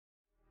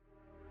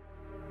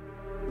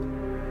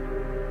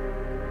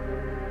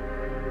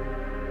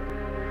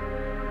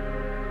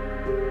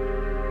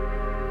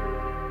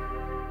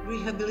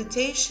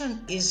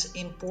Rehabilitation is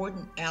an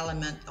important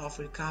element of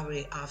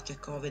recovery after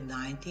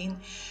COVID-19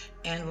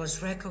 and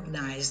was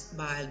recognized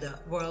by the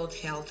World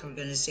Health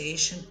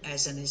Organization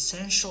as an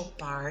essential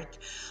part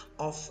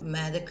of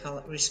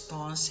medical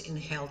response in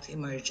health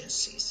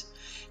emergencies.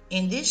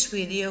 In this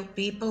video,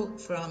 people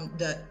from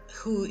the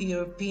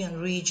European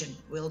region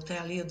will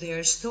tell you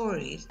their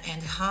stories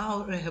and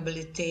how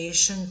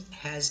rehabilitation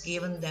has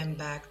given them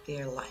back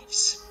their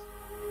lives.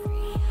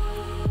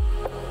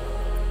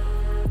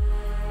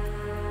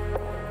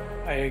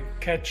 I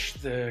catch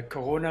the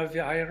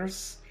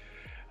coronavirus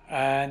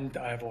and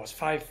I was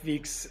 5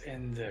 weeks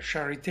in the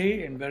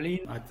Charité in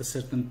Berlin. At a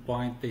certain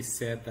point they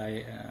said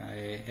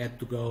I had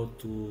to go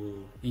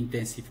to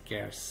intensive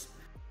cares.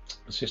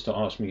 The sister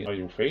asked me, are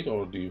you afraid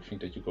or do you think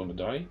that you're going to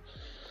die?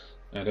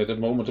 And at that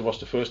moment it was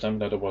the first time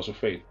that I was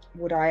afraid.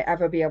 Would I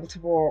ever be able to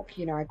walk?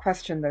 You know, I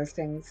questioned those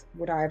things.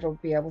 Would I ever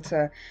be able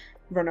to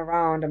run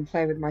around and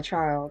play with my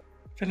child?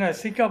 When I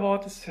think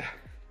about this,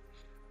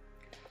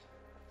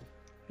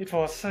 it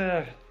was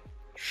a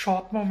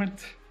short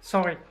moment.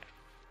 Sorry.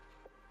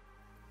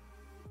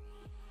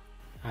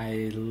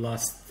 I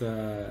lost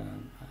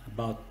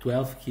about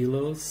 12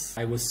 kilos.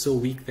 I was so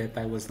weak that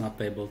I was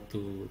not able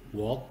to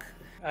walk.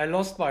 I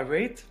lost my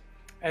weight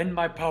and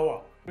my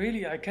power.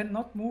 Really, I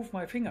cannot move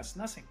my fingers,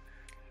 nothing.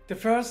 The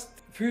first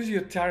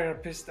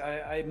physiotherapist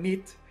I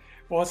meet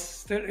was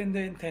still in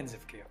the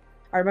intensive care.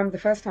 I remember the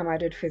first time I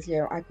did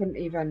physio, I couldn't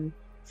even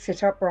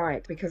sit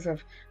upright because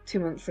of 2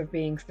 months of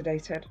being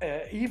sedated.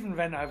 Even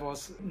when I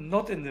was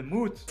not in the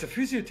mood, the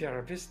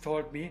physiotherapist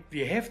told me, we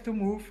have to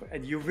move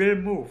and you will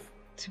move.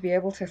 To be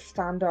able to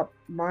stand up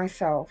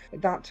myself,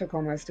 that took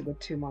almost a good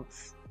 2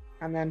 months.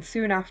 And then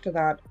soon after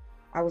that,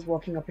 I was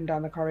walking up and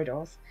down the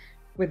corridors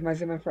with my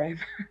Zimmer frame.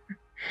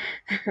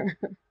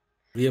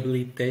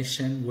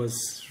 Rehabilitation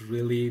was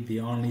really the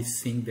only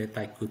thing that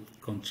I could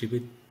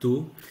contribute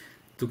to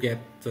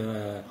get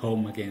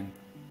home again.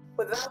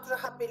 Without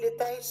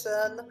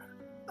rehabilitation,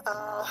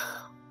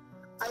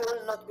 I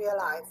will not be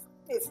alive.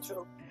 It's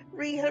true.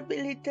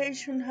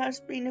 Rehabilitation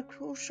has been a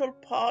crucial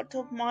part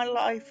of my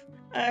life,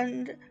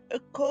 and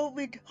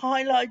COVID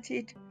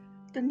highlighted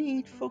the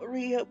need for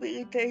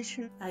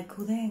rehabilitation. I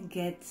couldn't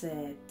get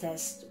a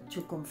test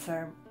to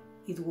confirm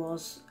it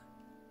was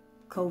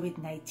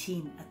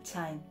COVID-19 at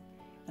time,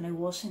 and I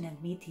wasn't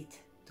admitted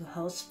to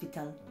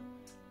hospital.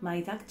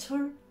 My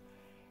doctor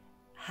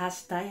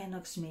has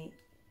diagnosed me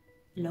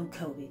long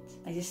COVID.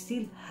 I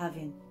still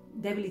having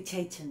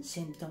debilitating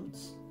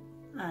symptoms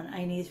and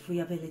I need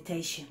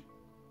rehabilitation.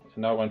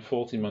 Now I'm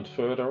 14 months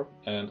further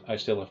and I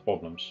still have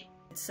problems.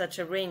 It's such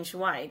a range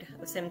wide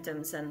of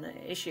symptoms and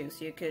issues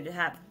you could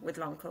have with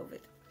long COVID.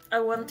 I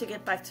want to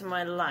get back to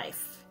my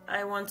life.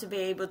 I want to be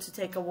able to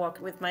take a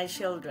walk with my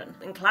children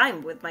and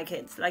climb with my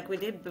kids like we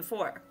did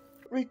before.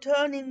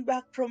 Returning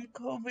back from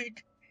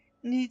COVID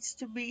needs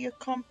to be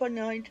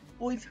accompanied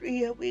with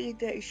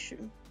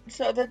rehabilitation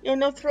so that you're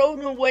not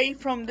thrown away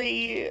from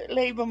the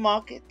labor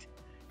market.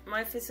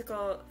 My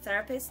physical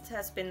therapist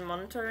has been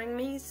monitoring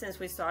me since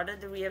we started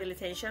the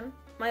rehabilitation.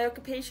 My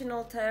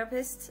occupational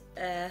therapist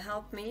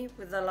helped me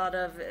with a lot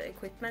of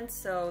equipment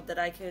so that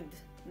I could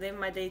live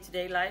my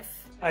day-to-day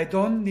life. I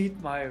don't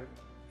need my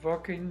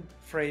working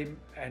frame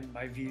and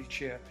my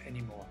wheelchair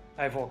anymore.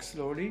 I walk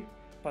slowly,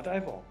 but I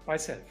walk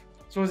myself.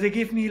 So they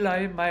give me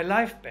my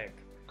life back.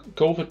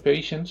 COVID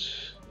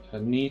patients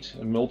need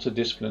a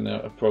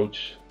multidisciplinary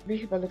approach.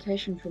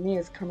 Rehabilitation for me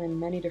has come in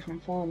many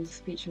different forms: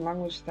 speech and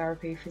language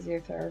therapy,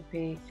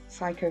 physiotherapy,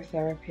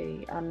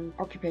 psychotherapy and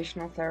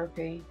occupational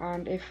therapy.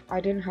 And if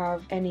I didn't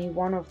have any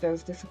one of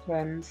those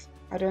disciplines,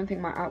 I don't think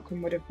my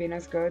outcome would have been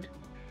as good.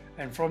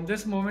 And from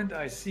this moment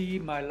I see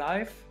my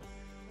life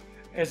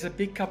as a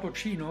big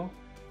cappuccino,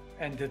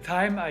 and the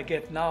time I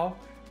get now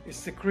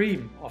is the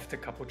cream of the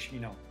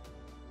cappuccino,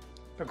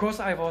 because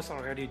I was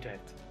already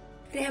dead.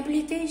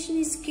 Rehabilitation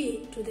is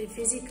key to the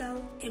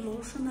physical,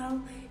 emotional,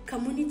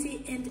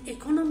 community and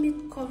economic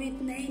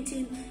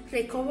COVID-19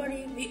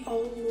 recovery we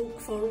all look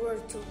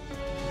forward to.